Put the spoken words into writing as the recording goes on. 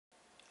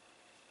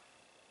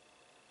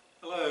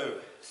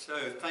So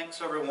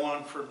thanks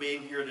everyone for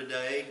being here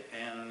today,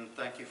 and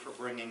thank you for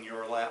bringing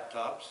your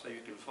laptops so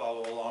you can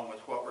follow along with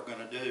what we're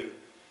going to do.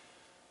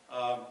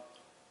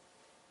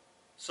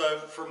 So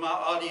for my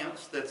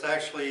audience, that's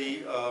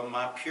actually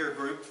my peer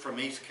group from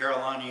East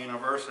Carolina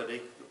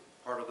University,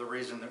 part of the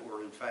reason that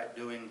we're in fact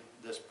doing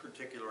this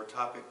particular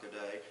topic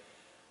today,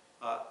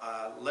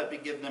 let me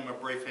give them a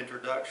brief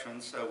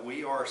introduction. So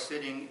we are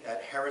sitting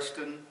at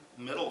Harriston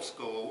Middle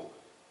School.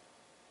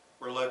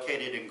 We're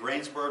located in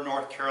Greensboro,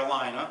 North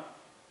Carolina.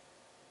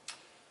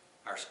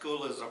 Our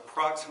school is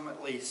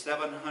approximately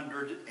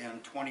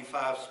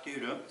 725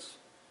 students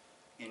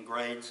in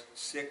grades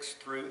 6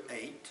 through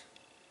 8.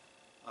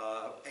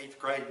 8th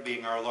grade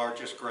being our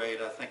largest grade.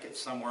 I think it's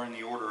somewhere in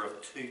the order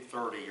of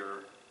 230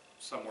 or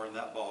somewhere in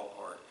that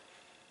ballpark.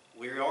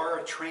 We are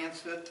a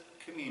transit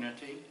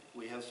community.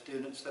 We have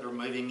students that are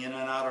moving in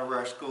and out of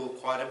our school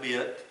quite a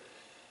bit.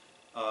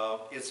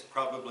 It's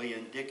probably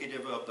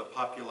indicative of the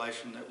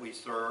population that we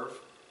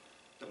serve.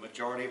 The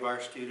majority of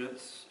our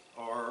students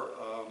are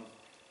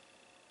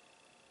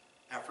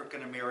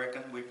African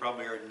American. We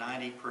probably are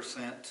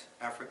 90%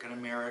 African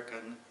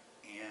American,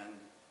 and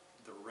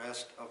the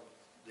rest of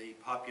the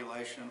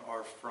population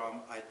are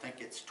from, I think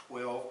it's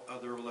 12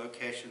 other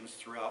locations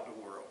throughout the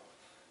world.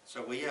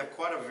 So we have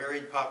quite a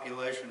varied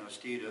population of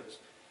students,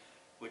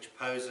 which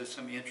poses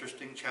some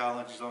interesting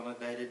challenges on a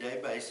day-to-day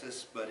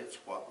basis, but it's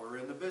what we're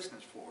in the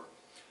business for.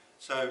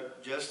 So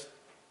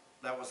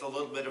that was a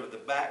little bit of the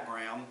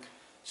background.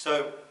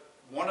 So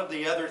one of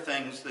the other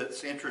things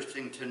that's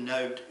interesting to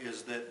note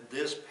is that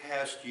this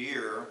past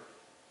year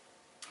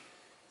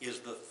is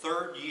the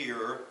 3rd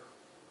year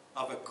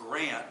of a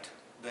grant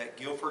that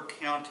Guilford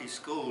County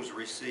Schools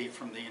received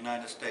from the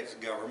United States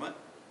government,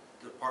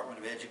 Department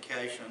of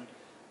Education,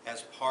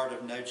 as part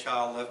of No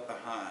Child Left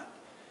Behind.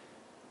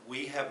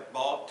 We have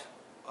bought,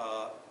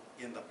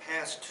 in the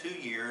past 2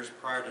 years,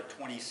 prior to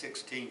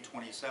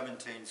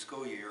 2016-2017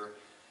 school year,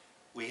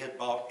 we had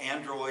bought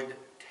Android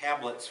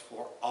tablets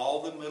for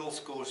all the middle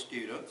school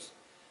students.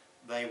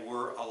 They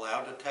were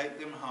allowed to take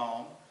them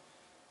home.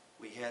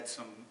 We had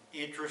some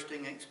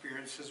interesting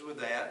experiences with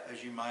that,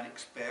 as you might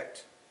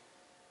expect.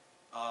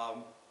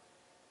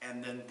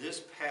 And then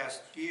this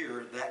past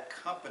year, that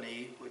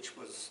company, which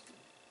was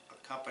a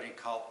company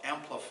called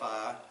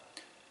Amplify,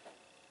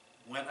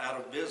 went out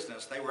of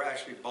business. They were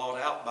actually bought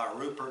out by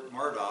Rupert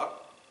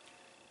Murdoch,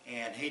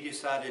 and he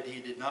decided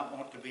he did not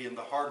want to be in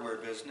the hardware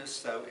business,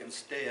 so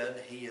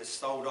instead he has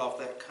sold off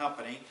that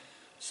company.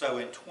 So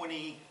in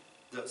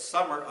the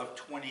summer of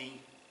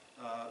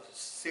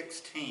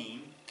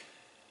 2016,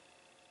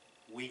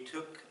 we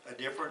took a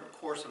different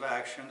course of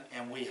action,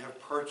 and we have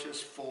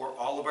purchased for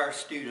all of our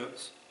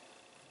students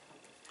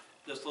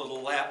this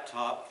little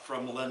laptop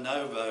from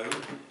Lenovo.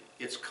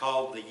 It's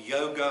called the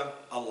Yoga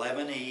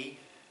 11E.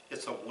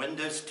 It's a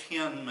Windows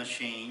 10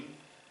 machine.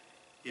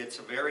 It's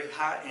a very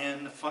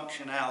high-end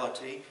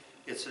functionality.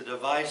 It's a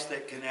device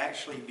that can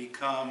actually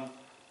become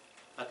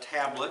a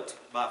tablet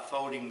by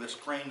folding the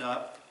screen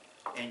up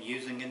and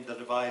using the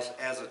device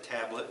as a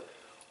tablet,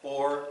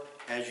 or,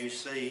 as you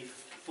see,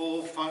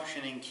 full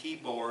functioning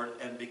keyboard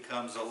and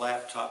becomes a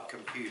laptop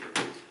computer.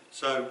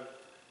 So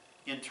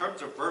in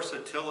terms of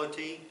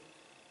versatility,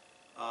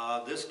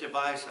 this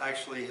device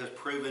actually has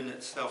proven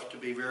itself to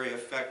be very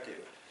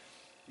effective.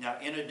 Now,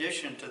 in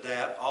addition to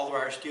that, all of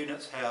our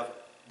students have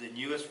the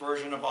newest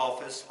version of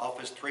Office,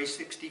 Office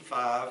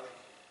 365.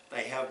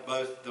 They have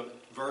both the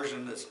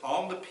version that's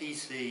on the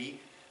PC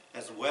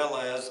as well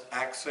as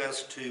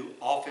access to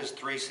Office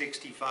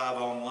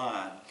 365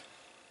 online.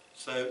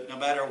 So no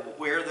matter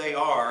where they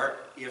are,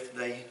 if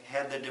they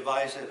had the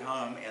device at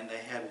home and they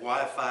had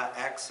Wi-Fi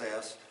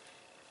access,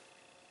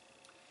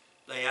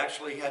 they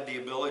actually had the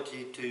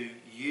ability to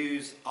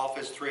use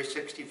Office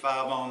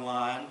 365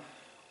 online,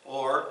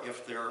 or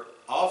if they're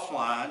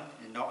offline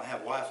and don't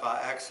have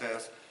Wi-Fi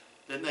access,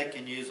 then they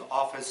can use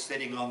Office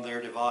sitting on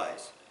their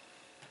device.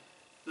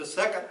 The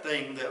second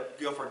thing that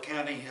Guilford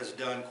County has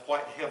done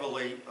quite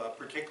heavily,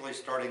 particularly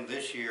starting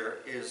this year,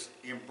 is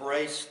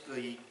embrace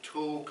the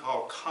tool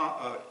called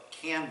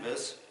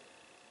Canvas.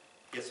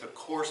 It's a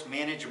course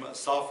management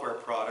software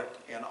product,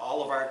 and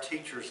all of our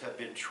teachers have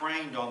been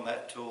trained on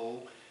that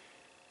tool,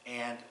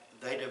 and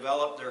they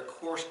develop their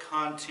course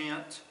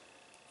content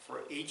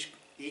for each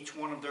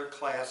one of their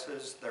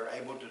classes. They're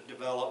able to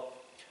develop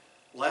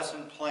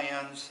lesson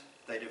plans.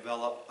 They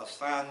develop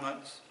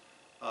assignments.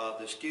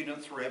 The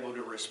students were able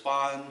to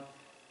respond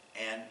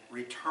and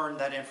return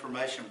that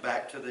information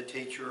back to the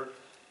teacher.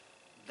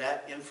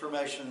 That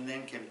information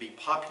then can be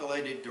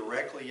populated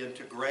directly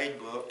into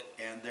Gradebook,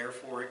 and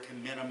therefore it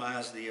can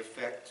minimize the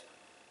effect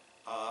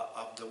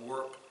of the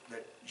work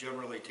that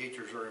generally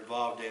teachers are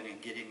involved in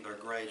getting their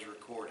grades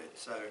recorded.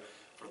 So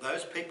for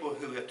those people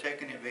who have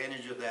taken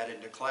advantage of that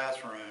in the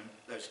classroom,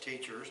 those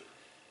teachers,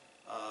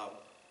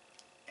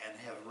 and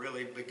have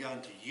really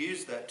begun to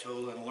use that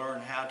tool and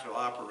learn how to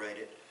operate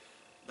it,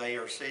 they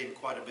are seeing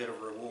quite a bit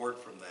of reward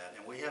from that.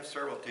 And we have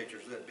several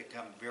teachers that have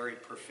become very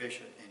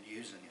proficient in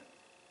using it.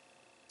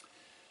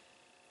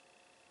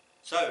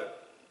 So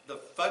The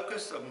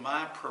focus of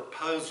my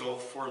proposal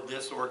for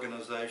this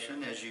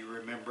organization, as you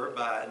remember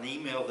by an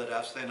email that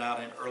I sent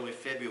out in early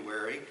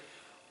February,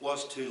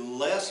 was to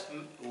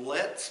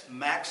let's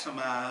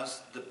maximize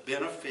the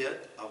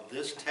benefit of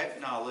this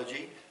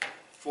technology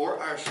for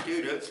our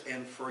students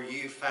and for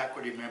you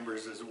faculty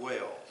members as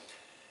well.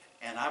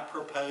 And I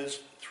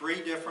proposed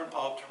 3 different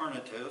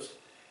alternatives,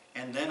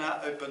 and then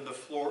I opened the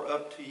floor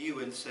up to you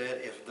and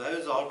said, if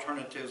those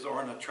alternatives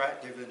aren't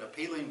attractive and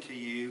appealing to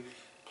you,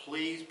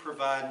 please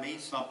provide me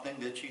something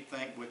that you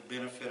think would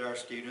benefit our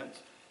students,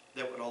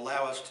 that would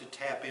allow us to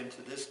tap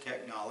into this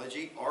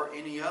technology or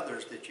any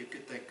others that you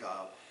could think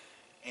of.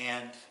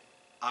 And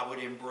I would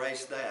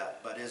embrace that.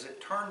 But as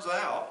it turns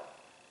out,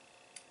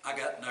 I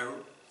got no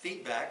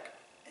feedback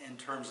in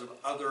terms of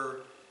other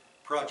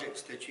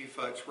projects that you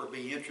folks would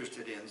be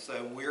interested in.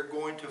 So we're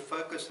going to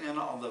focus in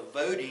on the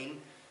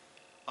voting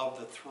of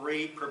the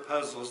 3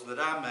 proposals that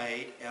I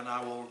made, and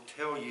I will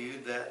tell you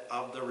that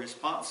of the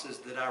responses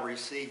that I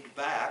received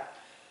back,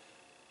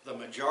 the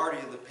majority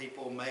of the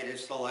people made a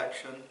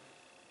selection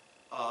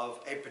of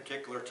a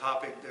particular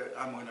topic that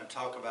I'm going to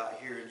talk about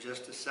here in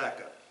just a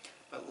second.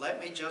 But let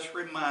me just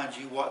remind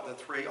you what the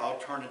 3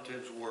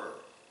 alternatives were.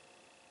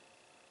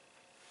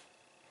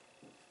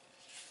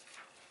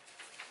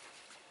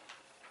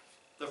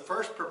 The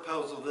first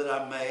proposal that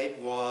I made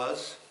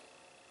was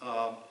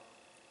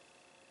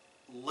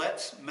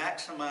let's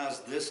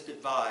maximize this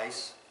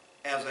device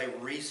as a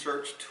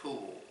research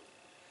tool,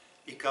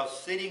 because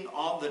sitting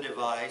on the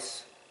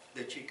device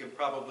that you can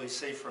probably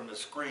see from the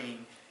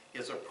screen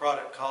is a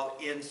product called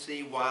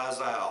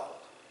NC-WiseOwl.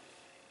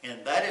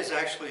 And that is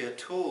actually a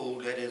tool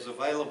that is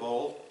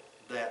available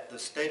that the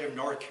state of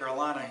North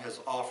Carolina has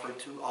offered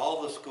to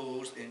all the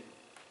schools in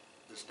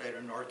the state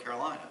of North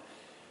Carolina.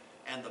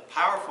 And the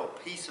powerful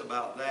piece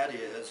about that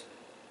is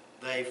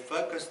they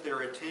focus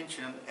their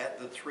attention at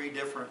the 3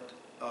 different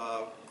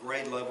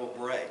grade level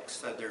breaks.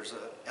 So there's an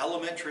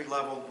elementary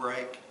level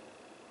break,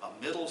 a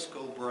middle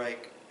school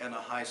break, and a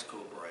high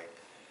school break.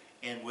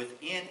 And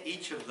within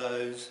each of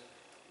those,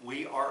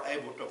 we are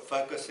able to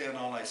focus in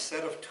on a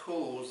set of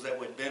tools that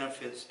would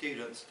benefit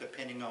students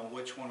depending on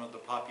which one of the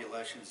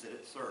populations that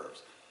it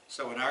serves.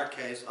 So in our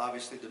case,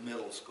 obviously the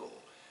middle school.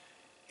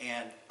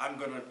 And I'm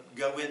going to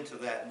go into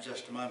that in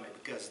just a moment,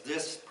 because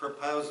this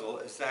proposal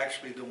is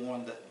actually the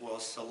one that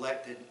was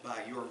selected by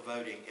your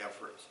voting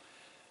efforts.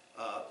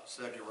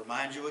 So to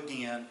remind you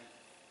again,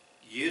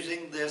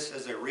 using this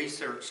as a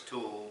research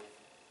tool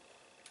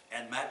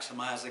and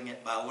maximizing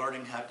it by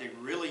learning how to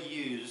really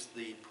use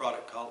the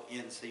product called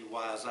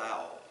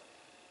NC-WiseOwl.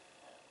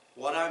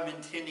 What I'm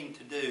intending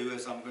to do,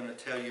 as I'm going to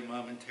tell you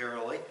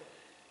momentarily,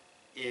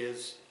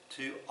 is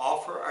to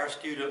offer our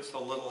students a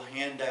little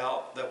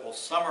handout that will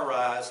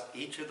summarize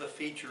each of the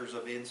features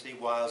of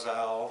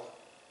NC-WiseOwl,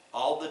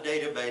 all the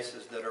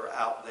databases that are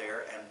out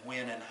there, and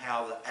when and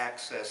how to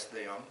access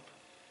them.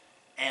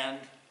 And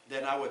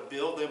then I would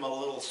build them a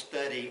little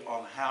study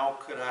on how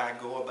could I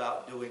go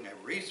about doing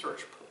a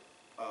research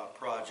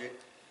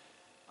project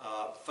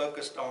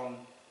focused on,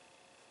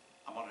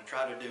 I'm going to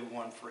try to do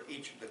one for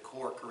each of the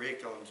core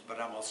curriculums, but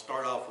I'm going to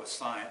start off with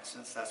science,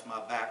 since that's my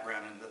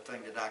background and the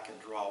thing that I can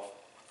draw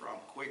from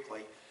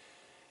quickly,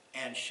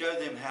 and show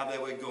them how they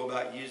would go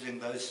about using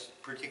those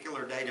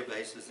particular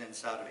databases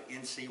inside of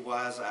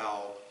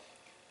NC-WiseOwl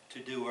to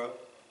do a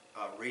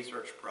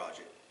research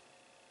project.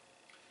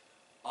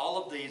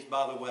 All of these,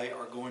 by the way,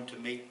 are going to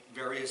meet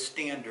various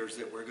standards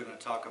that we're going to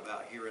talk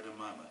about here in a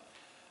moment.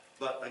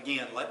 But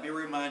again, let me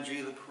remind you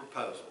of the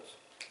proposals.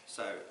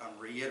 So I'm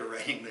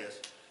reiterating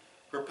this.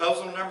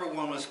 Proposal number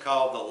 1 was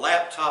called The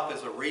Laptop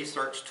as a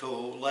Research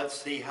Tool. Let's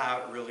see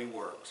how it really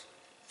works,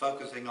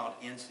 focusing on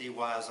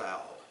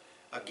NC-WiseOwl.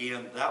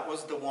 Again, that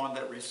was the one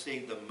that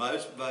received the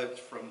most votes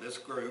from this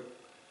group,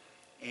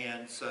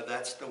 and so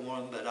that's the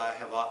one that I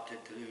have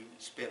opted to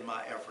spend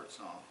my efforts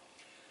on.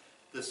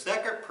 The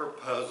second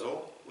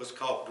proposal was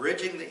called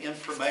Bridging the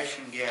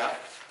Information Gap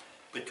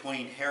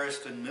between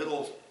Harrison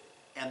Middle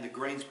and the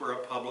Greensboro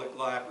Public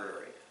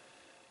Library.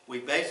 We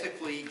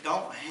basically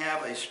don't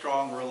have a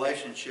strong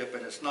relationship,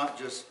 and it's not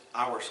just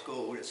our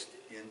school, it's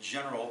in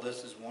general.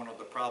 This is one of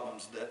the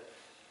problems that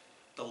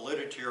the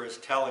literature is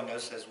telling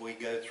us as we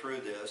go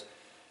through this,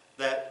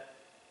 that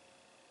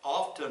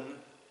often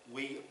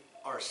we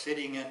are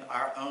sitting in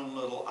our own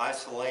little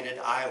isolated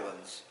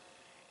islands,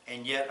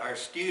 and yet our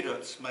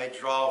students may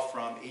draw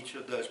from each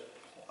of those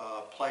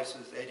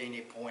places at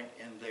any point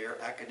in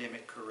their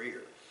academic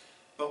career.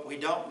 But we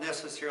don't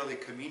necessarily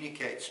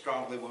communicate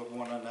strongly with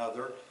one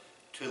another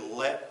to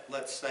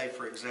let's say,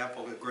 for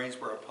example, the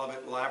Greensboro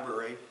Public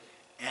Library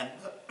and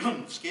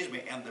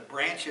and the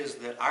branches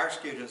that our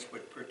students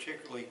would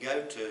particularly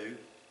go to,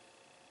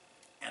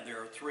 and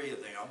there are 3 of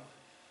them,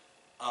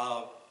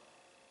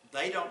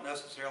 they don't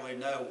necessarily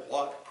know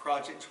what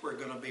projects we're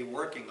going to be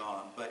working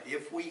on. But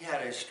if we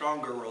had a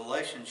stronger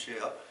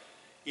relationship,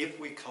 if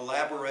we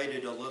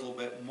collaborated a little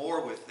bit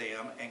more with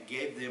them and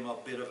gave them a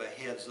bit of a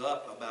heads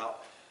up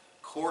about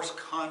course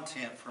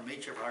content from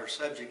each of our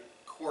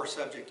core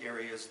subject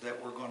areas that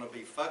we're going to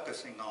be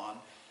focusing on,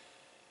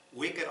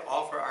 we could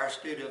offer our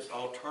students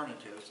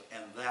alternatives,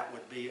 and that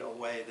would be a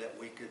way that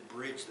we could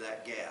bridge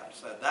that gap.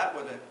 So that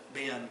would have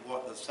been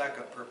what the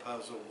second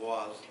proposal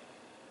was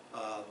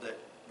that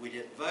we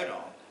didn't vote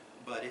on.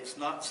 But it's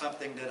not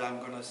something that I'm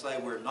going to say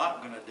we're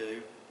not going to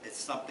do. It's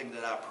something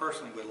that I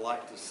personally would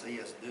like to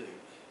see us do.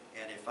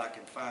 And if I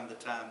can find the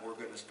time, we're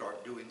going to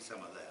start doing some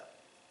of that.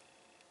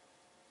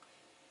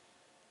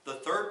 The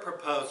third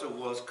proposal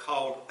was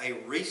called a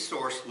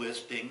resource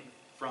listing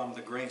from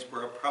the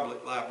Greensboro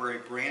Public Library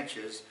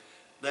branches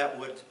that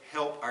would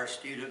help our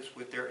students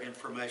with their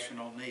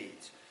informational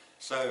needs.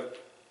 So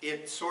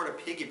it sort of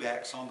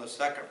piggybacks on the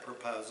second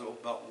proposal,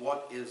 but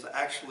what is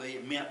actually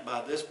meant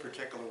by this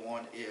particular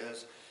one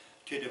is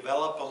to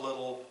develop a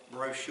little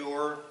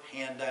brochure,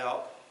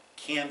 handout,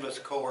 canvas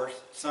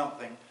course,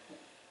 something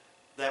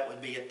that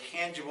would be a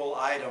tangible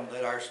item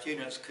that our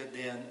students could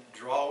then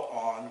draw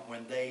on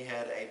when they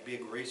had a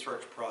big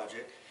research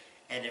project.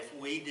 And if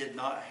we did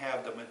not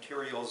have the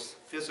materials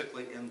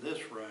physically in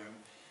this room,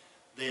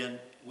 then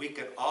we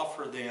could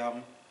offer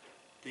them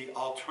the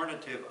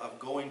alternative of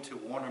going to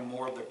one or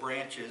more of the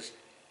branches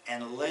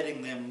and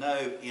letting them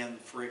know in,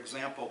 for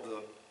example,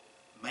 the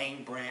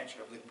main branch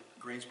of the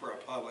Greensboro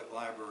Public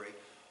Library,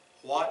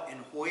 what and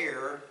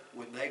where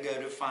would they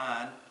go to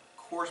find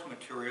course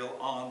material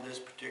on this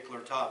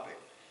particular topic.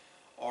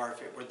 Or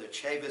if it were the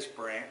Chavis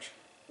branch,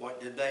 what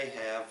did they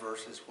have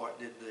versus what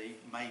did the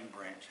main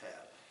branch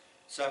have.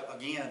 So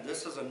again,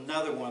 this is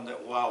another one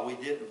that while we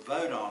didn't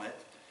vote on it,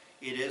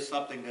 it is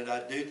something that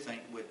I do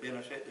think would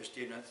benefit the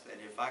students, and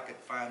if I could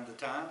find the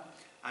time,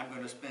 I'm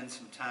going to spend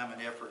some time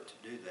and effort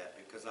to do that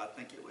because I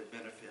think it would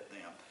benefit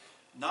them.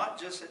 Not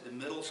just at the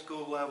middle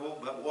school level,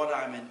 but what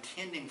I'm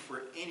intending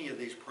for any of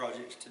these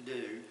projects to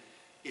do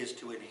is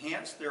to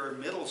enhance their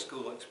middle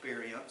school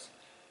experience,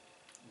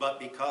 but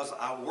because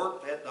I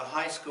worked at the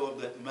high school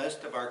that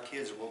most of our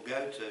kids will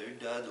go to,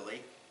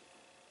 Dudley,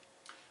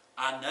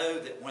 I know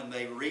that when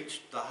they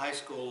reach the high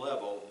school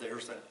level,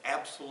 there's an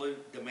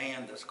absolute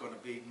demand that's going to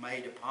be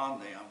made upon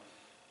them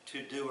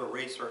to do a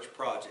research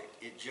project.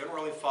 It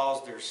generally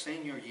falls their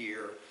senior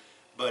year,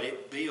 but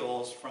it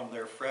builds from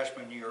their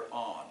freshman year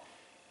on.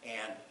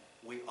 And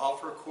we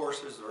offer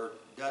courses, or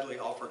Dudley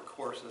offered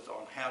courses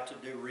on how to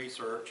do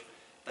research.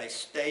 They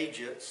stage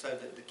it so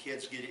that the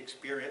kids get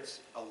experience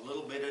a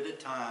little bit at a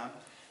time.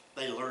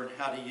 They learn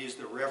how to use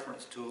the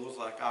reference tools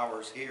like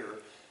ours here.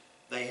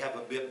 They have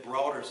a bit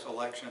broader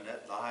selection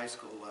at the high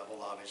school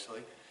level,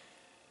 obviously.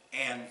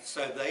 And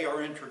so they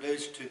are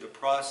introduced to the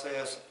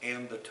process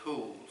and the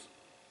tools.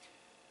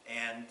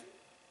 And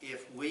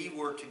if we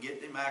were to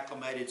get them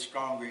acclimated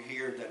stronger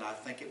here, then I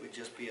think it would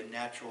just be a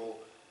natural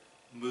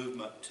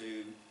movement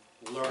to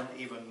learn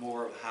even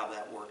more of how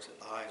that works at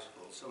the high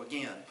school. So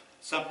again,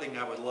 something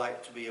I would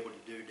like to be able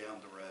to do down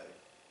the road.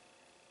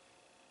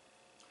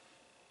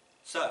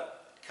 So,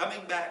 coming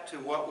back to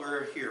what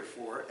we're here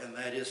for, and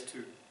that is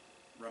to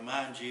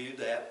remind you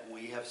that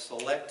we have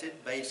selected,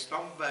 based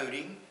on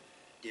voting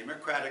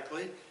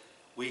democratically,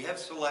 we have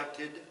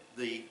selected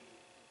the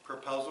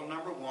proposal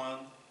number 1,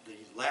 the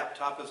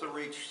laptop as a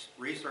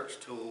research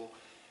tool,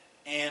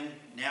 and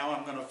now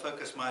I'm going to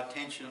focus my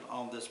attention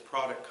on this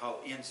product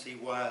called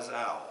NC Wise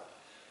Owl.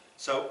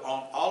 So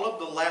on all of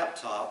the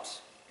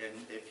laptops, and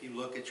if you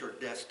look at your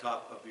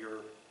desktop of your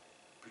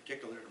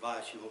particular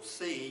device, you will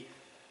see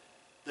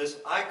this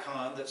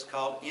icon that's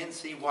called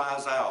NC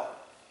Wise Owl.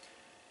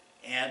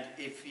 And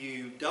if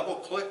you double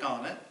click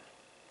on it,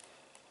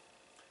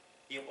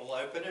 it will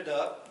open it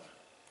up.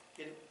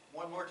 Get it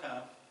one more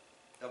time.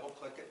 Double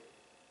click it.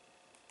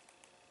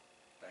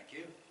 Thank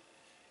you.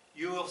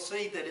 You will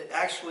see that it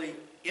actually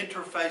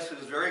interfaces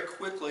very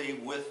quickly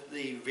with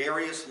the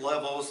various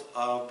levels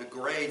of the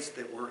grades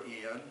that we're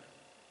in.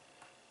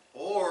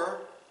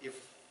 Or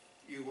if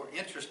you were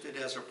interested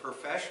as a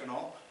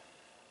professional,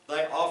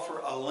 they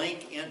offer a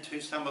link into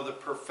some of the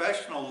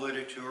professional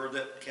literature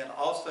that can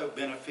also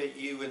benefit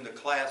you in the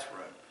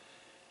classroom.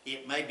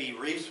 It may be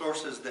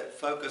resources that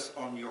focus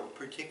on your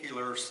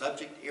particular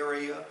subject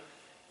area.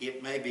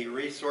 It may be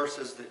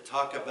resources that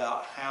talk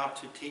about how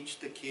to teach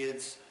the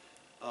kids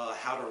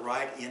how to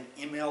write in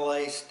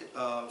MLA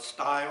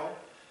style,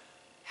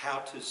 how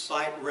to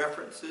cite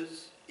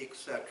references,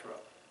 etc.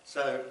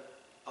 So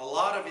a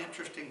lot of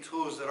interesting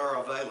tools that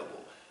are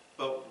available.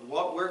 But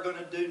what we're going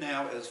to do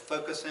now is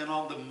focus in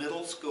on the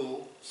middle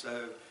school.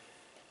 So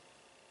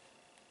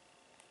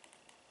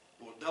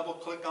we'll double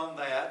click on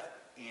that,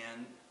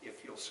 and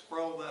if you'll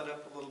scroll that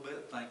up a little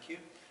bit, thank you.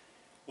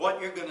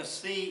 What you're going to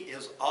see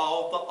is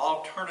all the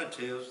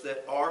alternatives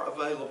that are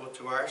available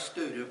to our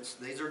students.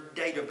 These are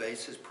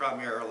databases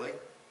primarily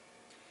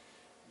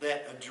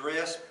that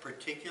address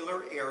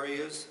particular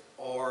areas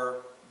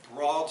or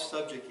broad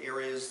subject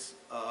areas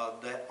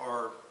that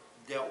are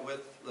dealt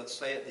with, let's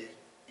say, at the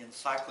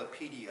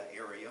encyclopedia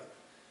area.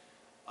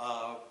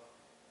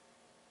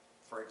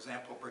 For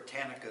example,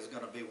 Britannica is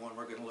going to be one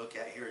we're going to look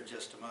at here in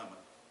just a moment.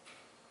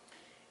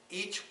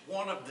 Each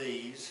one of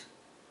these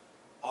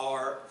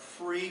are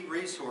free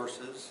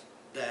resources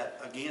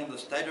that, again, the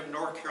state of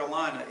North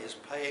Carolina is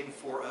paying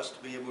for us to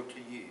be able to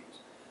use.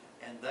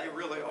 and they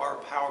really are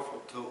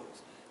powerful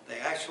tools. They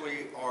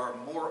actually are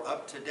more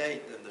up to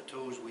date than the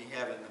tools we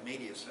have in the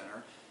Media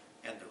Center,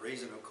 and the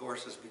reason, of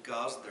course, is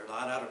because they're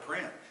not out of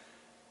print.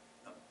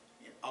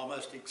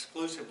 Almost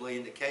exclusively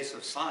in the case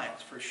of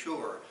science, for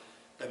sure.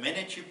 The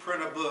minute you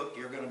print a book,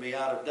 you're going to be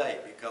out of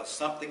date because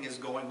something is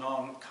going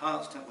on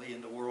constantly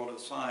in the world of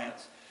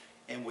science,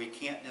 and we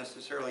can't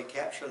necessarily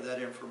capture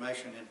that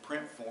information in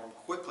print form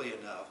quickly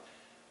enough.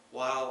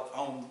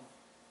 While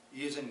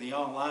using the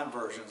online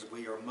versions,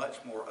 we are much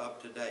more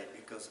up to date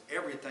because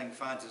everything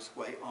finds its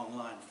way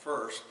online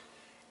first,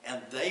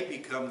 and they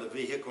become the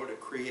vehicle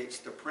that creates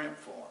the print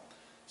form.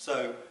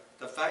 So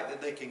the fact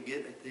that they can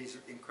get these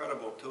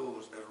incredible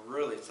tools is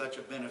really such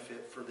a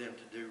benefit for them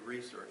to do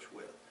research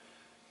with.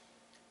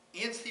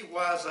 NC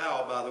Wise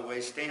Owl, by the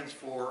way, stands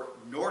for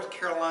North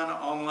Carolina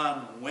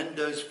Online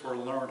Windows for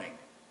Learning.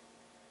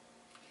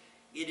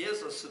 It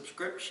is a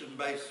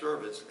subscription-based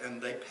service,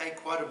 and they pay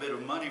quite a bit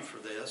of money for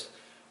this.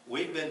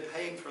 We've been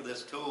paying for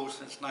this tool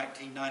since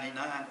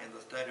 1999 in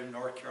the state of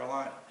North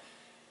Carolina.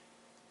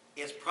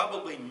 It's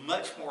probably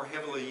much more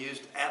heavily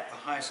used at the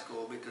high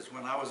school because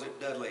when I was at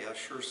Dudley, I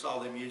sure saw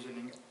them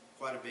using it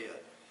quite a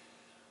bit.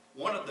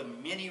 One of the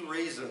many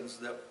reasons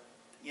that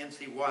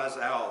NC Wise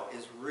Owl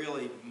is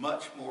really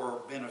much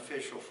more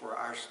beneficial for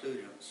our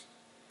students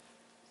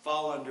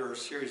fall under a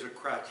series of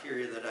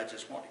criteria that I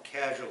just want to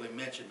casually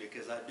mention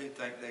because I do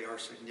think they are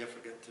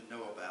significant to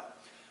know about.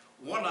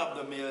 One of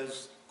them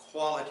is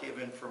quality of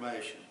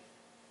information.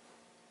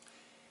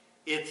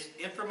 It's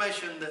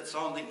information that's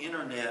on the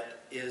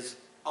internet is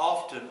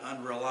often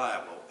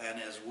unreliable, and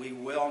as we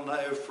well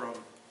know from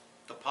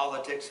the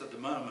politics of the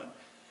moment,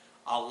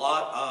 a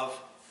lot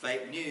of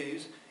fake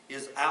news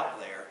is out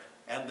there,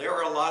 and there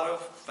are a lot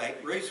of fake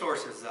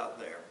resources out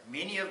there.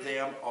 Many of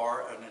them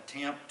are an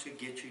attempt to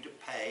get you to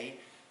pay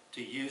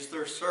to use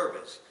their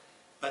service,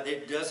 but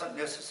it doesn't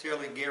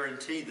necessarily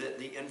guarantee that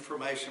the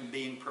information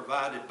being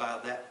provided by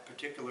that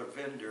particular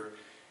vendor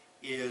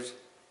is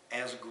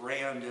as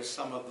grand as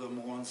some of the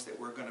ones that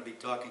we're going to be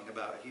talking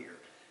about here.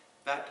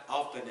 In fact,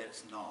 often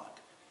it's not.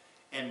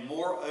 And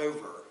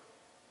moreover,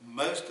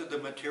 most of the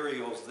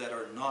materials that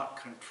are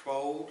not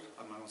controlled,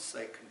 I'm going to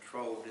say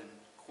controlled in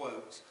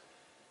quotes,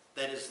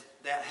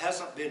 that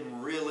hasn't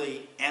been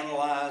really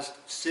analyzed,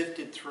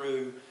 sifted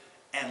through,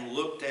 and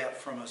looked at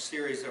from a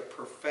series of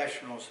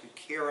professionals who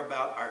care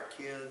about our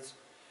kids.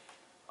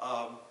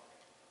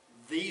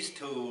 These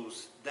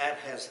tools, that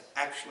has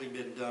actually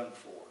been done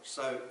for.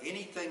 So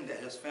anything that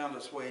has found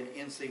its way in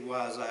NC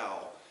Wise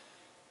Owl,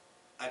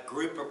 a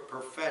group of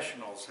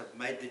professionals have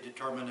made the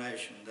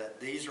determination that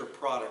these are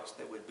products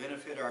that would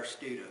benefit our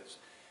students,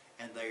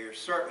 and they are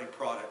certainly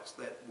products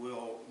that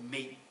will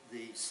meet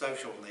the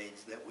social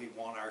needs that we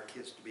want our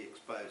kids to be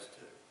exposed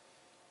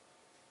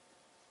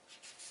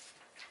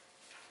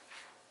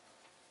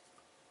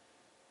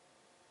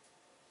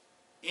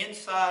to.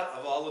 Inside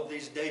of all of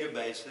these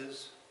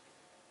databases,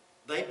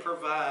 they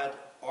provide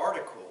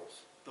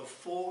articles, the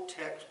full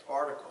text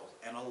articles,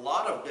 and a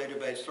lot of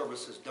database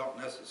services don't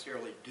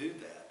necessarily do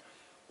that.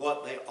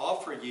 What they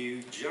offer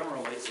you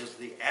generally is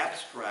the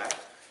abstract,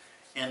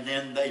 and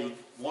then they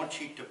want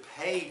you to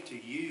pay to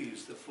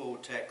use the full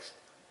text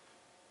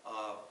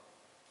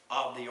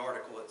of the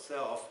article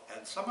itself,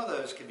 and some of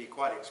those can be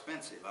quite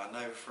expensive. I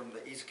know from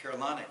the East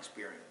Carolina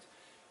experience.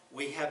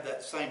 We have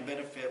that same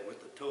benefit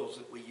with the tools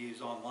that we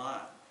use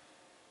online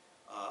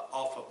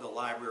off of the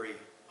library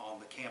on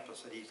the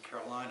campus at East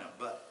Carolina,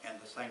 and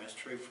the same is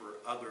true for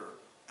other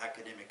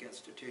academic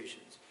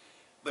institutions.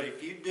 But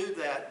if you do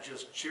that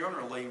just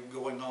generally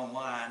going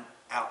online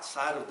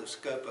outside of the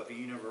scope of a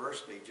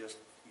university, just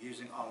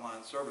using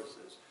online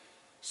services,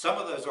 some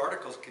of those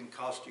articles can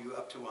cost you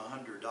up to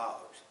 $100,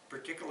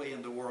 particularly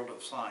in the world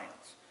of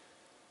science.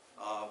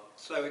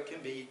 So it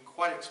can be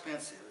quite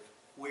expensive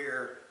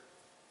where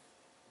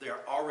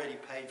they're already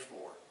paid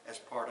for as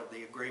part of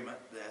the agreement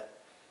that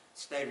the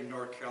state of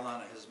North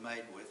Carolina has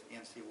made with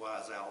NC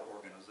Wise Owl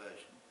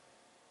organization.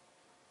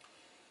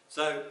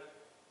 So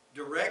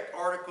direct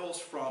articles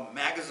from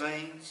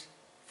magazines,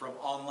 from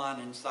online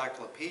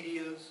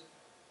encyclopedias,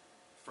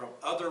 from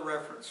other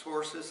reference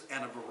sources,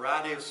 and a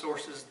variety of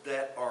sources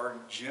that are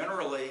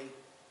generally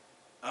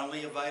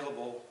only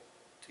available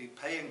to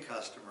paying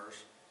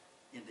customers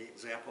in the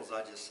examples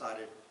I just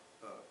cited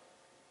a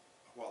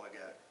while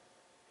ago.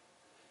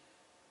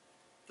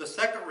 The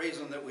second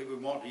reason that we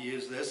would want to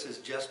use this is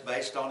just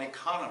based on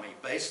economy,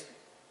 based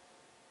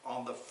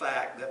on the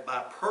fact that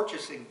by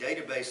purchasing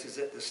databases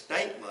at the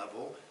state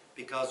level,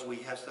 because we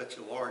have such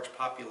a large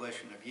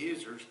population of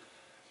users,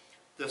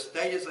 the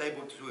state is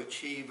able to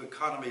achieve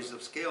economies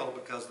of scale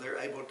because they're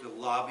able to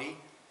lobby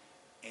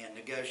and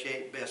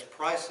negotiate best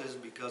prices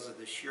because of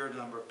the sheer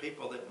number of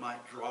people that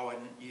might draw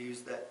and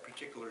use that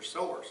particular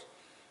source.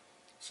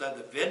 So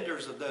the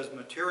vendors of those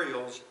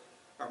materials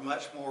are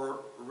much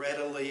more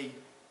readily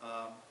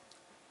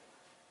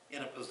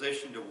in a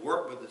position to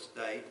work with the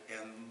state,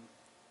 and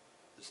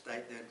the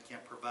state then can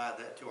provide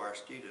that to our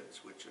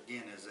students, which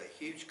again is a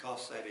huge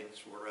cost savings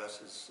for us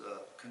as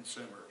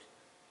consumers.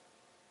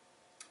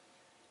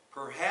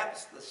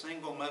 Perhaps the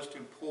single most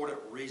important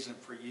reason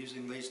for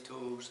using these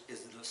tools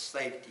is the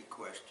safety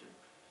question.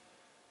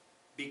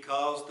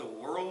 Because the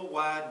World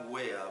Wide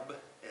Web,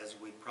 as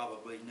we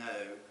probably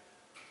know,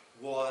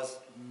 was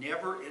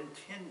never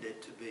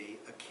intended to be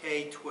a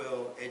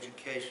K-12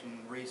 education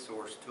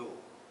resource tool.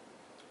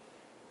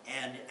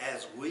 And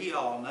as we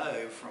all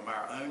know from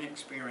our own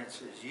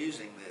experiences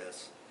using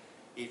this,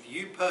 if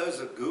you pose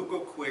a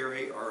Google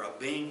query or a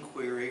Bing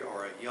query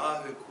or a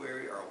Yahoo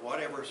query or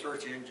whatever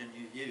search engine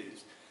you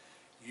use,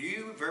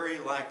 you very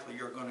likely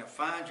are going to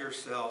find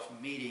yourself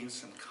meeting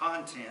some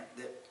content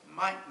that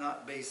might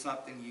not be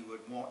something you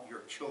would want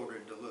your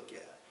children to look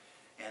at,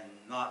 and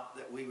not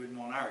that we would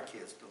want our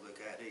kids to look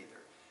at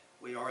either.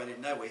 We already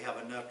know we have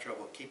enough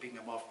trouble keeping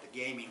them off the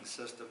gaming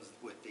systems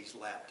with these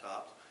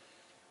laptops.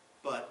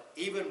 But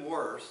even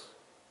worse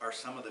are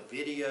some of the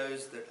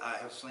videos that I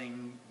have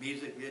seen,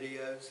 music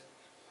videos,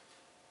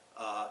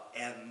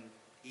 and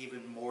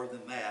even more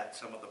than that,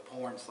 some of the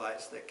porn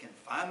sites that can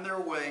find their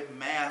way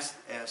masked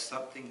as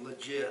something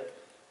legit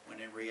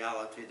when in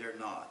reality they're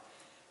not.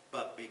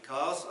 But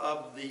because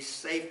of the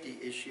safety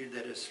issue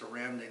that is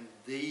surrounding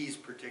these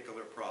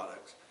particular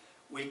products,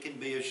 we can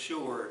be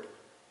assured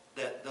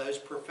that those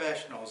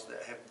professionals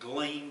that have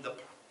gleaned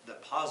the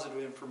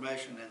positive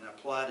information and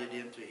applied it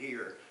into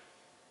here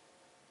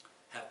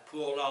have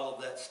pulled all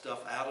of that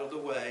stuff out of the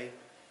way.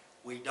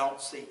 We don't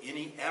see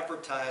any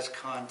advertised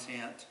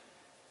content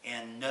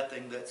and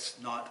nothing that's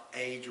not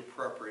age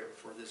appropriate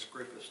for this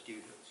group of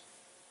students.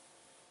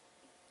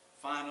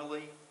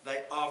 Finally,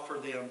 they offer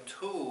them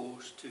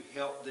tools to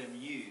help them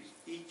use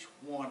each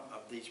one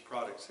of these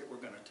products that we're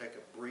going to take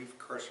a brief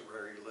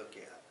cursory look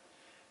at.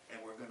 And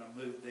we're going to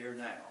move there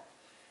now.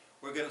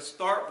 We're going to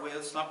start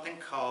with something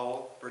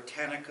called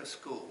Britannica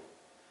School.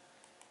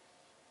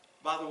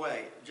 By the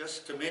way,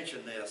 just to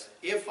mention this,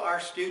 if our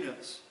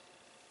students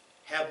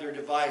have their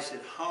device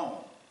at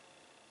home,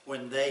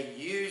 when they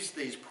use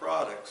these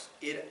products,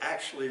 it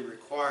actually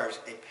requires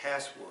a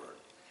password.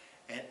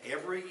 And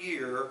every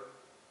year,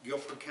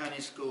 Guilford County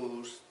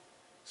Schools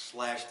 /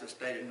 the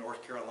state of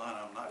North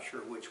Carolina, I'm not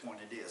sure which one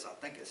it is, I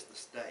think it's the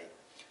state,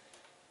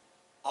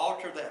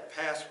 alter that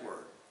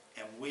password,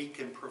 and we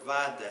can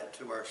provide that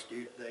to our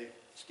students.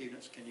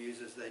 Students can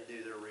use as they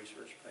do their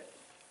research paper.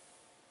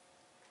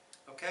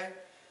 Okay,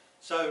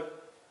 so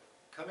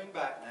coming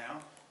back now,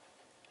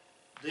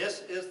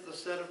 this is the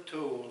set of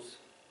tools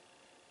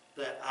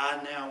that I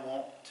now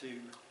want to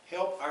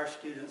help our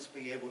students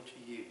be able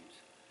to use.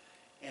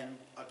 And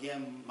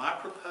again, my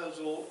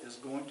proposal is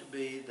going to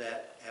be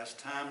that as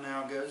time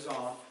now goes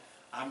on,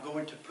 I'm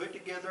going to put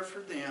together for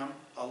them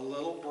a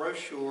little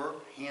brochure,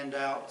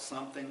 handout,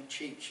 something,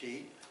 cheat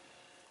sheet,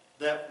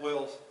 that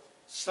will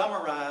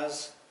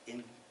summarize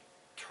in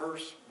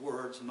terse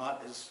words,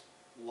 not as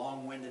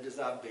long-winded as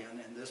I've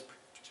been in this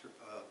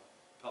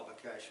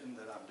publication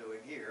that I'm doing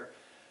here,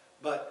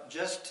 but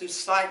just to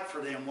cite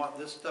for them what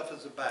this stuff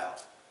is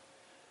about.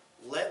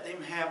 Let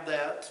them have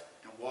that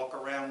and walk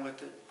around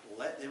with it.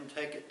 Let them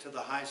take it to the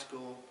high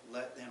school.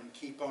 Let them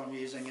keep on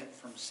using it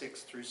from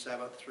 6th through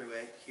 7th through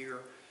 8th here,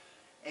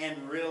 and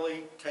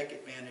really take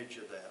advantage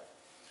of that.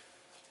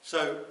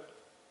 So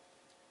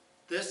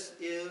this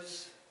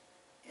is,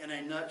 in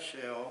a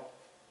nutshell,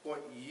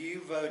 what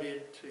you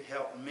voted to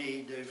help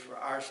me do for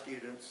our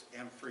students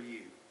and for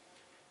you,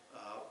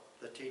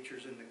 the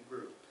teachers in the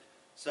group.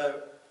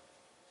 So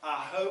I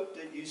hope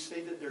that you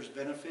see that there's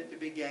benefit to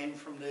be gained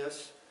from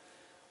this.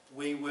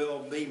 We will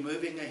be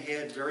moving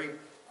ahead very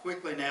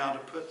quickly now to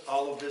put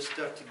all of this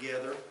stuff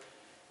together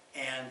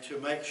and to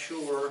make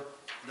sure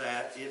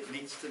that it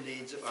meets the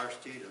needs of our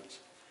students.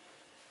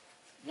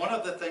 One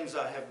of the things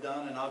I have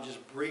done, and I'll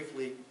just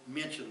briefly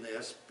mention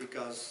this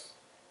because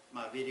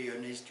my video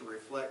needs to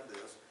reflect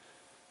this,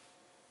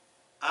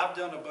 I've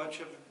done a bunch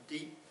of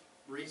deep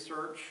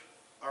research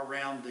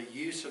around the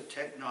use of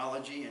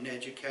technology in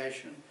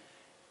education,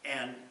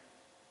 and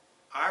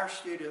our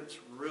students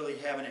really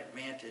have an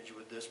advantage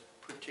with this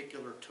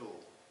particular tool.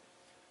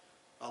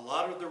 A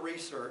lot of the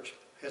research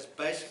has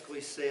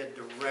basically said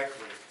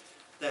directly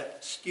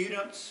that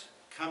students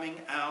coming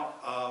out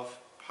of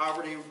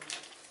poverty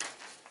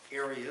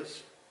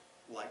areas,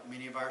 like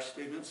many of our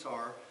students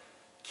are,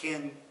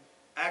 can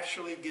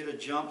actually get a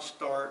jump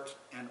start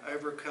and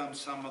overcome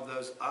some of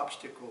those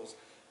obstacles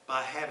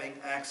by having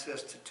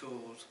access to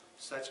tools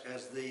such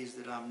as these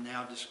that I'm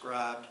now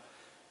described,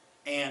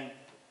 and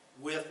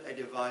with a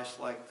device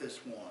like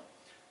this one.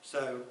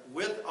 So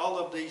with all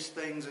of these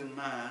things in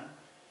mind,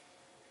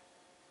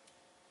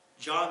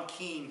 John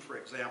Keene, for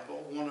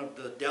example, one of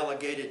the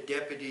delegated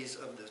deputies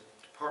of the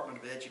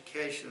Department of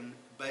Education,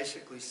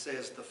 basically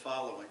says the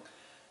following,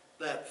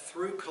 that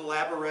through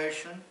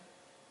collaboration,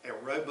 a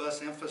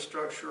robust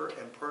infrastructure,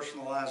 and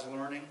personalized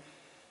learning,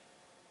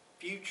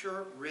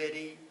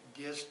 future-ready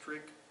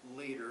district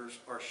leaders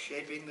are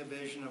shaping the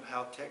vision of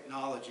how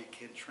technology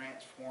can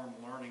transform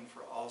learning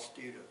for all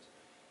students.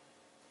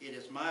 It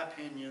is my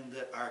opinion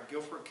that our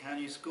Guilford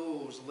County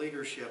Schools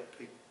leadership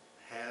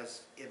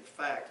has, in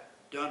fact,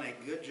 done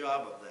a good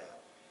job of that.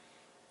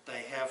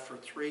 They have for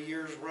 3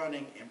 years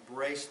running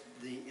embraced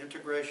the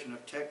integration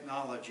of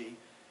technology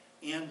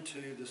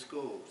into the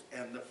schools.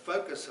 And the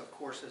focus, of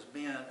course, has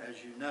been,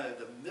 as you know,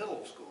 the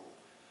middle school.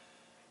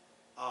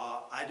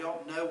 I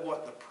don't know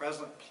what the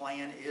present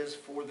plan is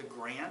for the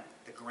grant.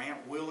 The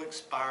grant will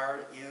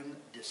expire in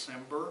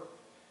December.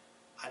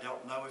 I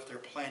don't know if they're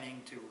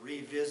planning to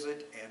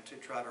revisit and to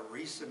try to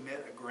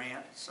resubmit a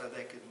grant so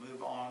they could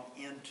move on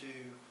into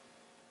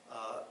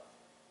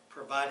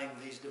providing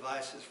these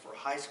devices for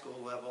high school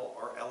level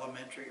or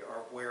elementary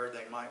or where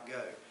they might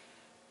go.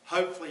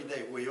 Hopefully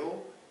they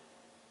will.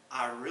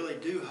 I really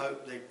do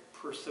hope they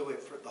pursue it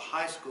for the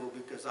high school,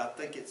 because I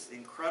think it's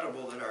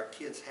incredible that our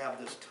kids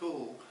have this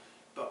tool,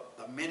 but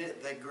the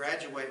minute they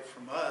graduate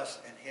from us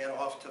and head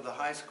off to the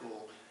high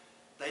school,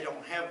 they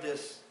don't have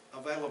this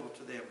available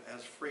to them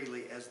as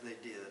freely as they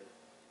did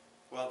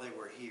while they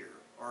were here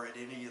or at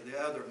any of the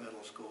other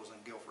middle schools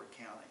in Guilford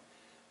County.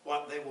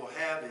 What they will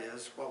have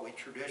is what we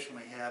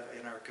traditionally have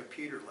in our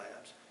computer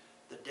labs,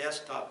 the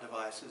desktop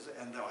devices,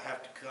 and they'll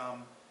have to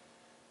come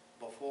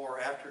before or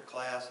after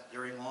class,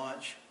 during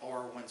lunch,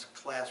 or when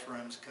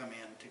classrooms come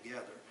in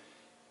together.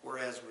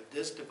 Whereas with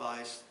this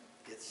device,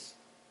 it's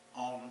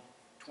on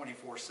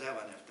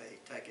 24/7 if they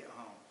take it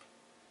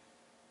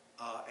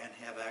home and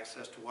have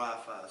access to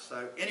Wi-Fi.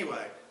 So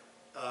anyway,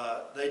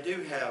 they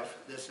do have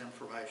this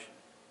information.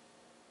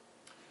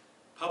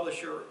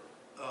 Publisher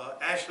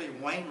Ashley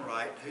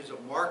Wainwright, who's a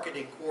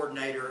marketing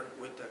coordinator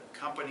with a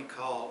company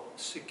called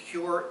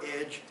Secure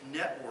Edge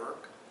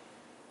Network,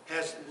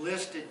 has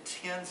listed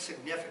 10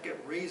 significant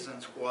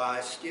reasons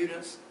why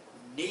students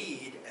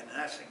need, and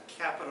that's in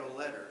capital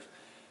letters,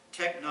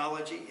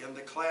 technology in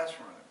the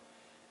classroom.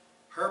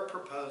 Her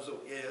proposal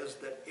is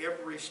that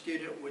every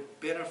student would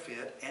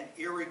benefit, and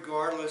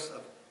irregardless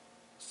of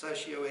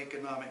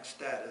socioeconomic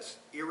status,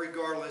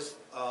 irregardless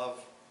of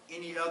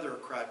any other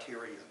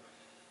criteria,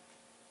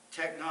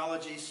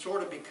 technology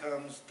sort of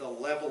becomes the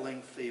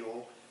leveling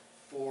field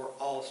for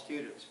all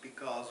students,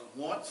 because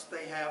once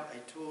they have a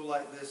tool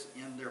like this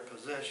in their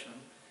possession,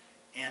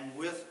 and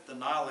with the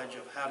knowledge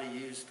of how to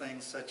use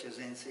things such as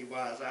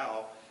NCWise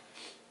OWL,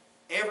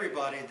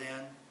 everybody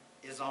then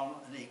is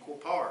on an equal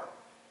par.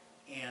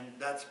 And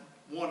that's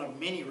one of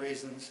many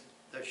reasons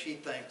that she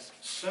thinks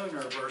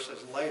sooner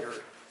versus later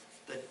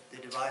that the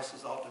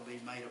devices ought to be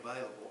made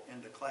available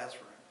in the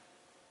classroom.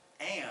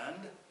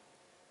 And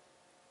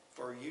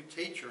for you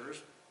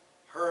teachers,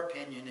 her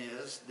opinion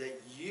is that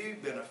you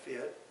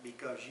benefit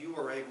because you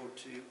are able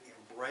to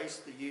embrace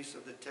the use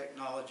of the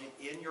technology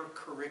in your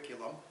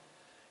curriculum.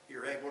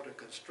 You're able to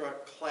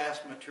construct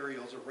class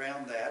materials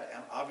around that,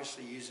 and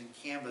obviously using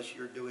Canvas,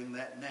 you're doing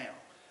that now.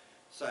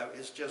 So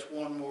it's just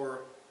one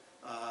more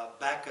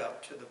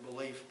backup to the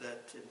belief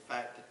that, in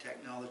fact, the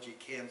technology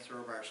can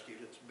serve our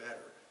students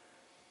better.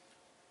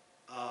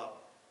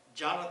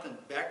 Jonathan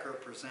Becker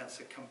presents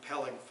a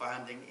compelling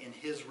finding in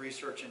his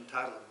research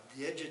entitled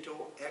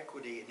Digital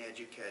Equity in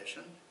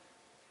Education,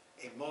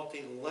 a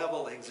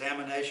multi-level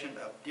examination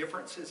of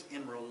differences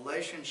in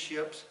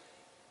relationships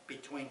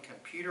between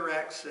computer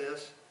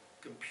access,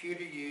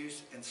 computer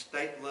use, and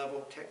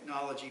state-level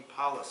technology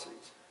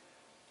policies.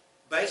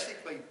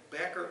 Basically,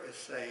 Becker is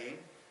saying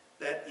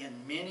that in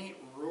many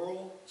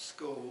rural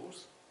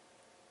schools,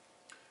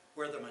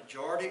 where the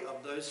majority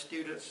of those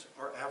students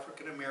are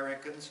African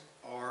Americans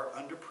or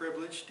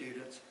underprivileged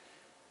students,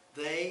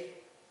 they,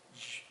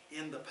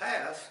 in the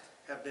past,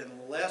 have been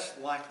less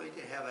likely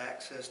to have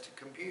access to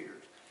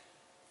computers.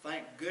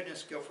 Thank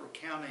goodness Guilford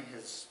County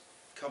has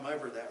come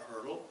over that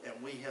hurdle, and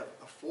we have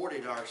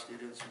afforded our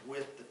students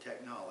with the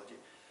technology.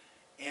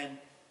 And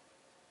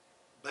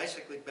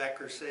basically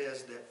Becker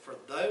says that for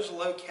those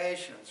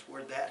locations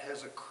where that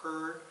has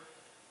occurred,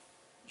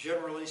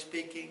 generally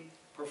speaking,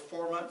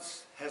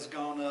 performance has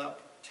gone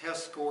up,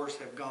 test scores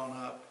have gone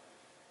up,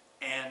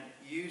 and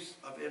use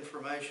of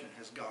information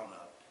has gone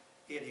up.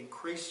 It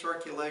increased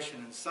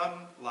circulation in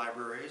some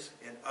libraries,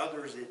 and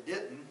others it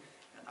didn't,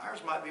 and ours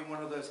might be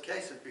one of those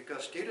cases,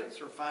 because students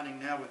are finding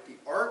now with the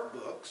art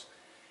books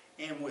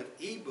and with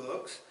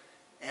e-books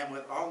and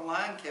with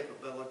online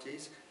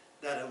capabilities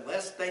that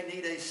unless they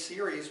need a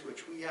series,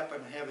 which we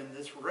happen to have in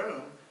this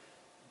room,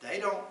 they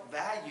don't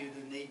value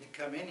the need to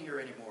come in here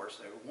anymore.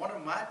 So one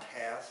of my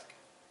tasks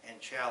and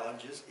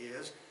challenges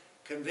is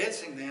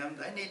convincing them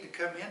they need to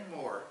come in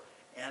more.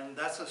 And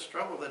that's a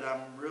struggle that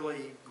I'm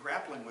really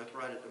grappling with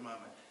right at the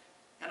moment.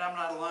 And I'm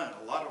not alone.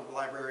 A lot of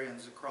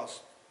librarians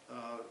across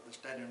the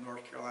state of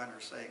North Carolina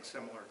are saying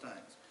similar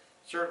things.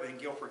 Certainly in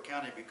Guilford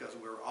County, because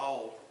we're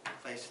all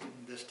facing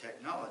this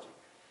technology.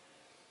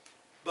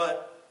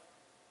 But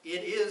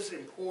it is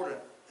important,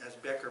 as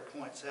Becker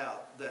points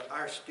out, that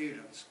our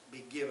students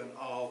be given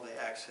all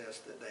the access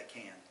that they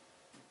can.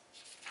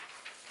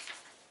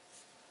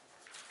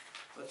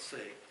 Let's see.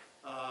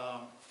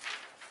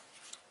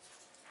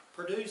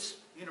 Purdue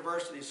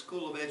University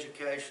School of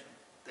Education,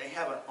 they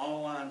have an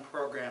online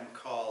program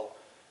called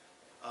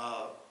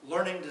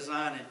Learning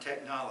Design and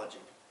Technology.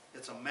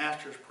 It's a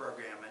master's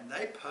program, and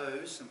they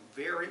pose some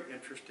very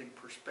interesting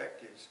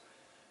perspectives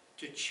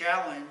to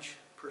challenge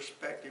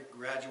prospective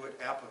graduate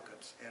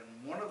applicants. And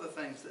one of the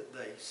things that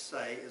they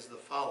say is the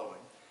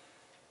following: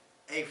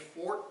 a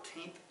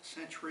 14th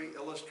century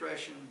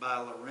illustration by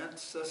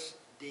Laurentius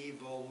de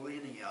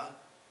Volenia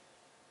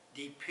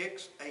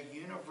depicts a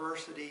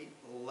university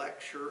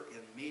lecture in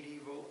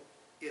medieval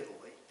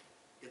Italy.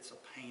 It's a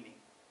painting.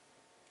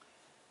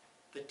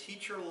 The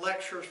teacher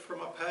lectures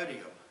from a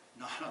podium,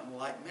 not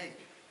unlike me,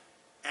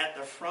 at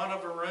the front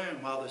of a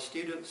room while the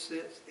student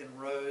sits in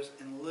rows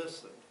and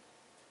listen.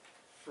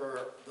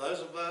 For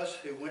those of us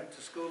who went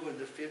to school in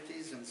the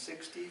 50s and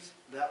 60s,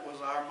 that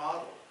was our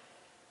model.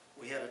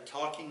 We had a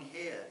talking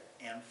head.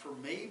 And for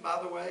me, by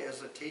the way,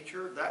 as a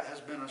teacher, that has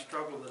been a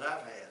struggle that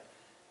I've had.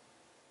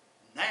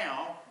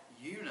 Now,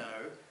 you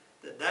know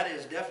that that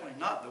is definitely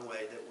not the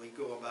way that we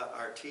go about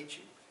our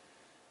teaching,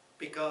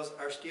 because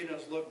our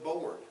students look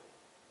bored.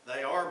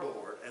 They are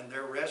bored and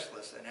they're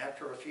restless, and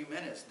after a few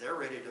minutes, they're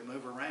ready to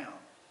move around.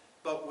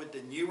 But with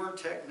the newer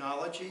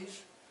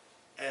technologies,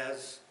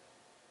 as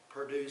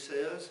Purdue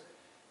says,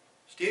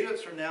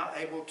 students are now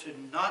able to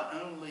not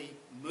only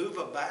move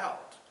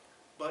about,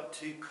 but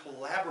to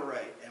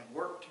collaborate and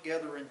work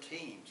together in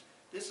teams.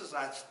 This is,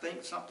 I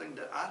think, something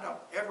that I don't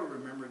ever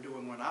remember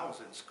doing when I was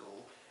in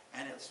school,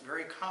 and it's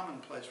very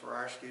commonplace for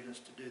our students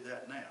to do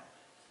that now.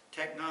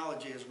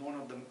 Technology is one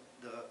of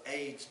the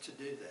aids to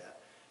do that,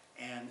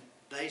 and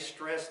they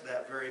stress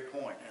that very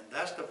point, and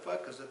that's the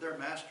focus of their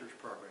master's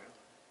program.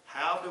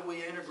 How do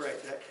we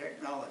integrate that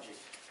technology,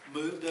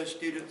 move those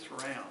students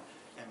around,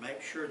 and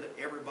make sure that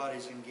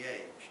everybody's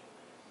engaged?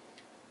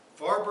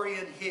 Farbury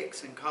and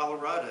Hicks in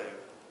Colorado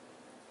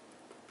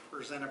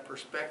present a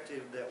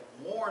perspective that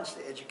warns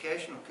the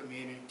educational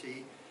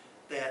community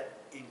that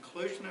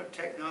inclusion of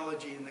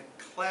technology in the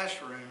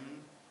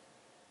classroom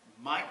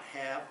might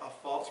have a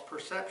false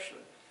perception.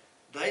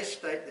 They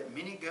state that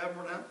many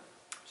government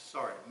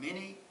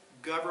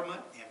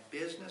and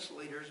business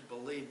leaders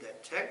believe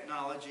that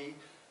technology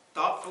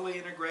thoughtfully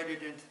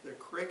integrated into the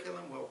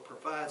curriculum will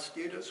provide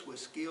students with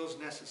skills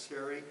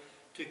necessary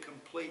to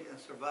complete and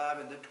survive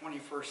in the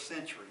 21st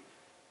century.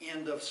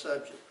 End of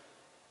subject.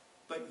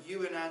 But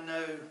you and I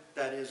know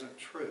that isn't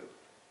true.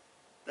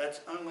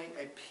 That's only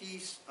a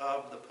piece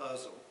of the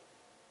puzzle.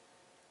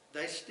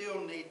 They still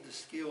need the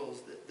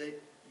skills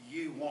that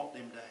you want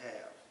them to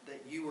have,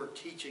 that you are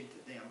teaching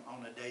to them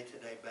on a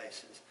day-to-day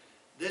basis.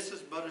 This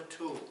is but a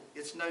tool.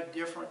 It's no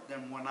different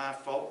than when I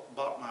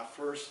bought my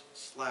first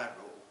slide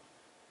rule.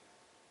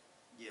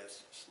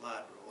 Yes,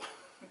 slide rule.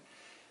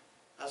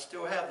 I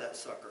still have that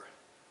sucker.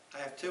 I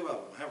have two of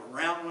them. I have a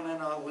round one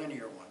and a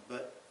linear one,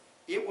 but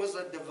it was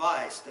a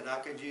device that I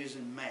could use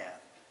in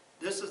math.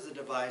 This is the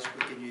device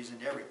we can use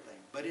in everything,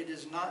 but it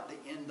is not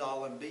the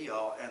end-all and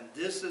be-all, and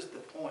this is the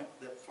point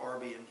that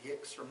Farby and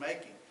Hicks are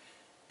making.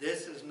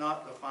 This is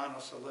not the final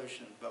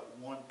solution, but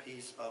one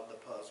piece of the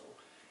puzzle.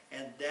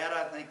 And that,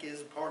 I think,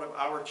 is part of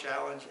our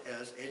challenge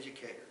as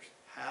educators.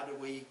 How do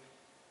we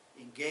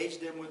engage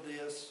them with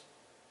this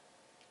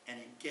and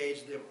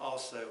engage them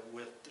also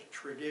with the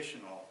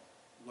traditional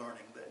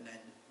learning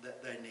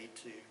that they need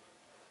to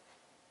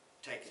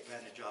take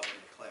advantage of in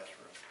the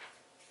classroom?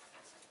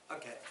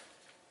 Okay,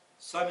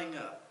 summing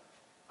up,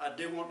 I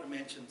do want to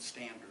mention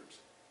standards,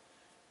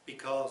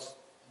 because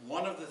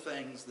one of the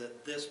things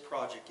that this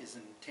project is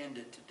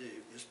intended to do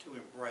is to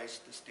embrace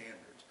the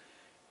standards.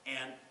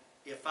 And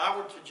if I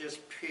were to just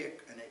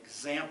pick an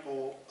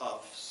example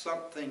of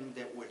something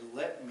that would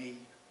let me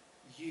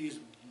use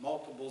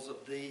multiples of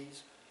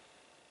these,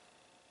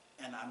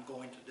 and I'm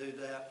going to do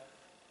that,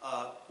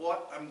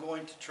 what I'm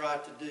going to try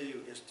to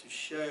do is to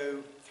show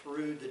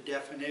through the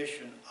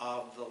definition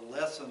of the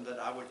lesson that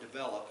I would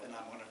develop, and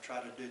I'm going to try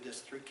to do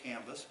this through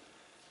Canvas,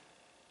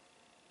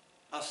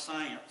 a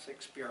science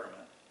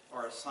experiment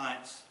or a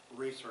science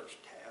research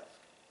task.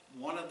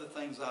 One of the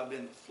things I've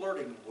been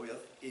flirting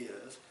with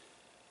is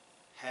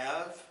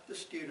have the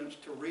students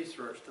to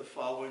research the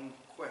following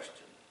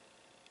question: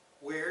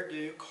 where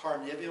do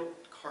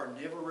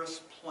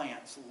carnivorous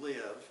plants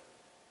live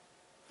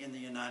in the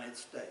United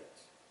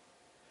States?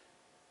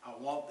 I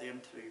want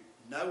them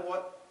to know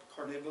what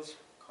carnivorous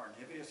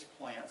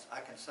plants, I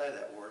can say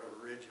that word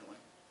originally,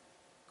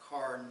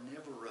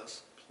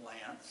 carnivorous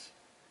plants,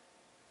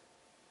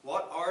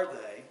 what are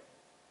they?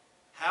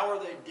 How are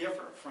they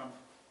different from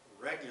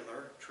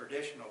regular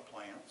traditional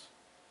plants?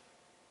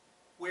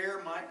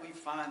 Where might we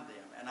find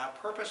them? And I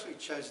purposely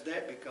chose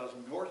that because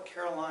North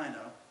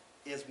Carolina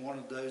is one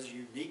of those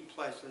unique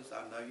places,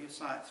 I know you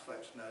science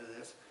folks know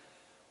this,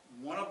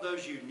 one of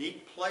those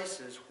unique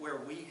places where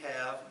we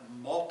have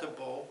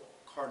multiple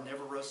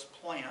carnivorous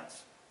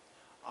plants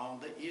on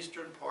the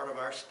eastern part of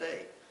our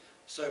state.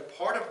 So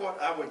part of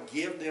what I would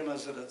give them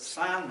as an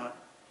assignment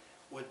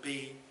would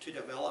be to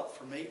develop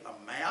for me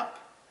a map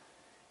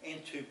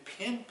and to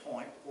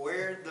pinpoint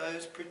where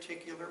those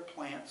particular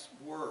plants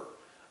were.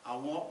 I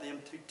want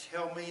them to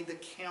tell me the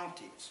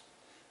counties.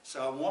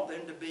 So I want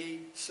them to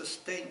be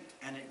succinct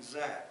and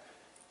exact.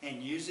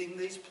 And using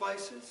these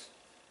places,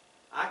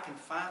 I can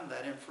find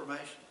that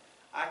information.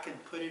 I can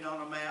put it on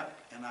a map,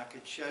 and I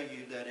could show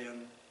you that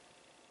in,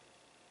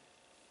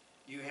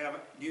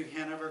 New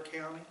Hanover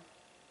County,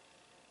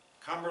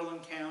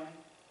 Cumberland County,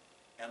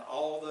 and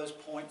all those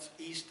points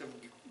east of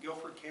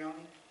Guilford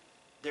County,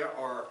 there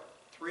are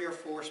 3 or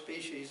 4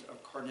 species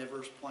of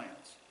carnivorous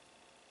plants.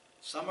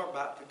 Some are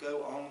about to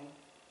go on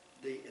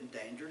the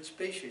endangered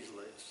species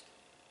list.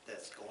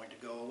 That's going to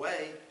go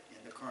away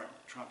in the current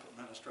Trump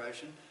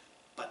administration,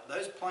 but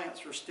those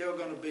plants are still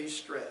going to be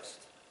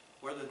stressed,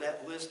 whether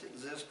that list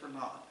exists or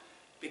not,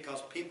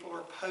 because people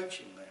are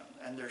poaching them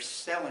and they're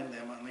selling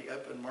them on the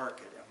open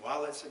market. And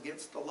while it's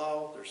against the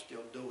law, they're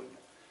still doing it.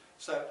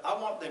 So I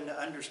want them to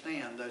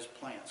understand those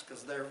plants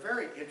because they're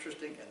very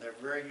interesting and they're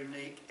very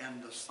unique,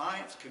 and the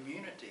science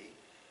community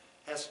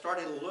has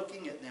started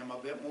looking at them a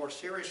bit more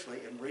seriously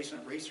in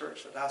recent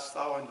research that I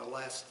saw in the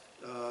last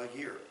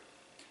year.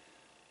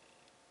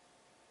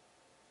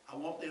 I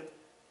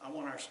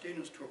want our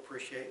students to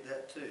appreciate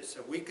that too.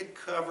 So we could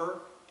cover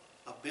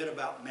a bit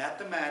about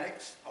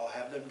mathematics. I'll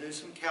have them do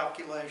some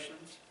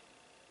calculations.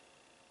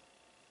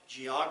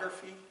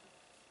 Geography.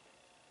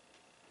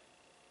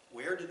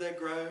 Where do they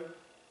grow?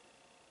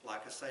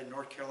 Like I say,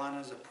 North Carolina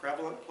is a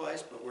prevalent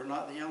place, but we're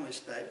not the only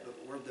state, but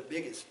we're the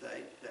biggest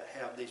state that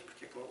have these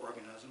particular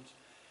organisms.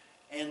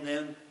 And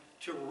then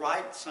to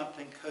write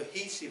something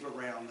cohesive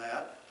around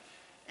that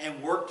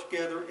and work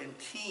together in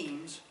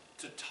teams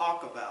to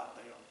talk about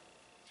them.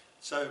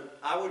 So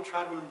I would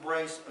try to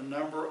embrace a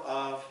number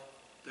of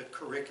the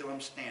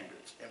curriculum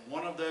standards. And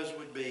one of those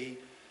would be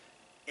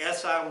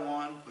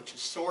SI1, which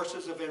is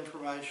sources of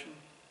information.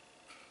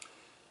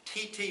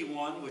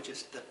 TT1, which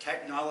is the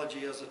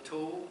technology as a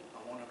tool. I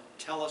want to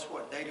tell us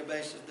what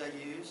databases they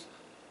use.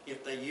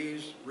 If they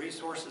use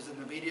resources in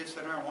the media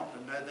center, I want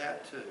to know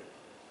that too.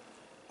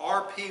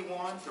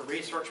 RP1, the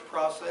research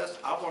process,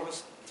 I want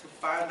us to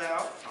find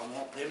out. I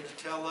want them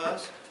to tell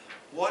us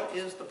what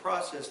is the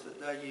process that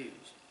they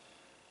use.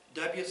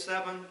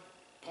 W7.7,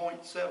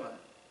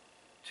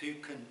 to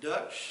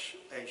conduct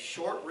a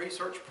short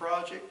research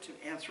project to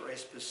answer a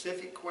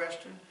specific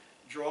question,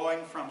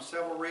 drawing from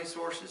several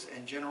resources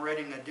and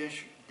generating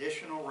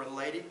additional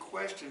related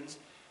questions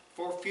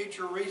for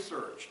future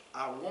research.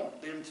 I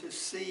want them to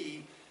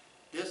see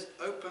this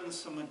opens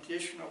some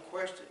additional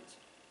questions.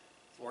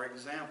 For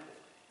example,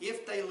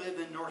 if they live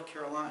in North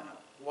Carolina,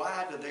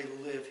 why do they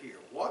live here?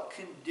 What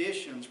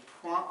conditions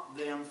prompt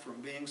them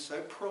from being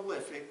so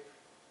prolific,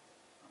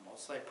 I'm going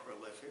to say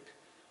prolific,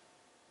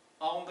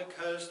 on the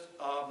coast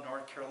of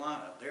North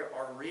Carolina? There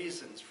are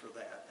reasons for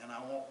that, and I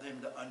want them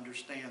to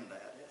understand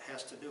that. It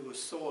has to do with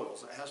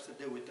soils, it has to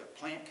do with the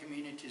plant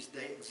communities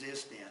they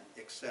exist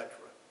in, etc.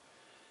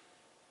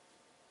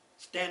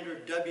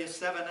 Standard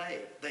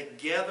W7A, they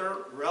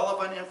gather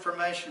relevant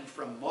information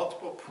from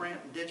multiple print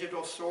and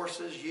digital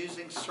sources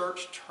using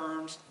search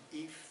terms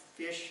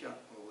efficiently.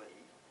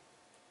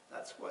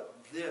 That's what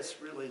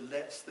this really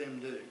lets them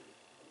do.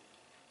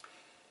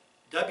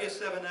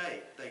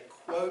 W7A, they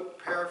quote,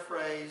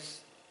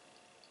 paraphrase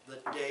the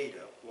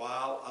data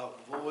while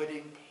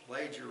avoiding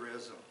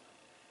plagiarism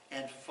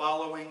and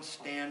following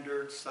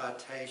standard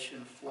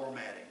citation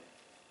formatting.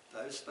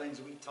 Those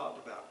things we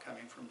talked about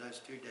coming from those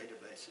 2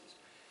 databases.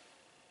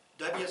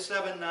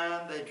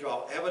 W7.9, they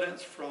draw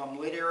evidence from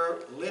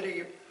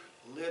literary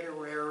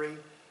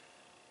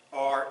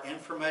or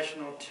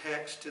informational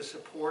text to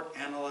support,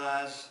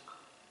 analyze,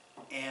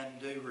 and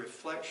do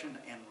reflection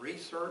and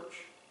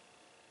research.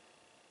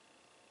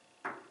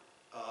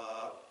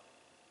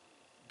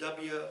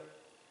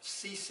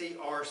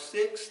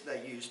 WCCR6,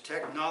 they use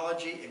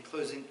technology,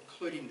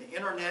 including the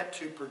internet,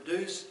 to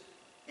produce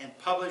and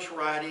publish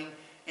writing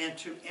and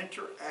to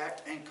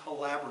interact and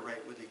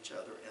collaborate with each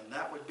other. And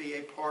that would be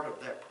a part of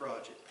that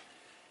project.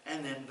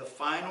 And then the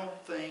final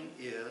thing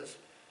is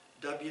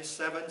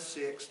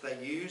W7.6, they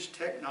use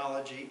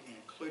technology,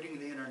 including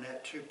the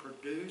internet, to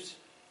produce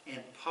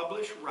and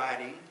publish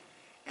writing,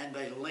 and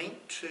they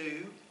link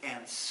to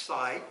and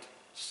cite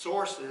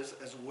sources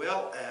as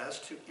well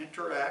as to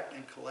interact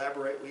and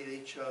collaborate with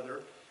each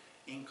other,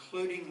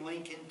 including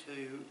linking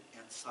to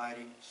and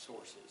citing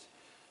sources.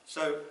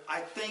 So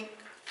I think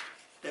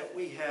that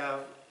we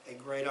have a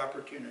great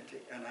opportunity,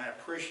 and I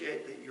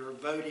appreciate that your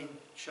voting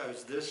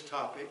chose this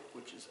topic,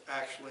 which is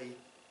actually,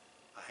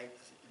 I hate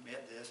to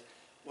admit this,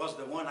 was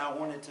the one I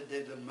wanted to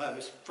do the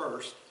most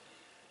first.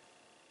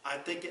 I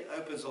think it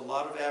opens a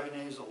lot of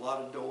avenues, a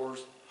lot of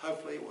doors.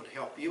 Hopefully it would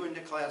help you in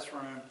the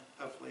classroom.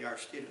 Hopefully our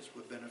students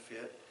would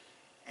benefit.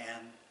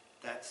 And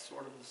that's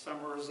sort of the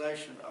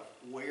summarization of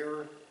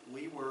where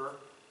we were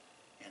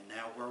and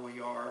now where we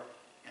are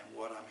and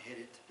what I'm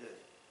headed to do.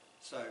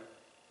 So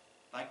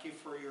thank you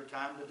for your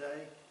time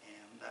today,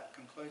 and that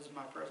concludes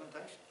my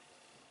presentation.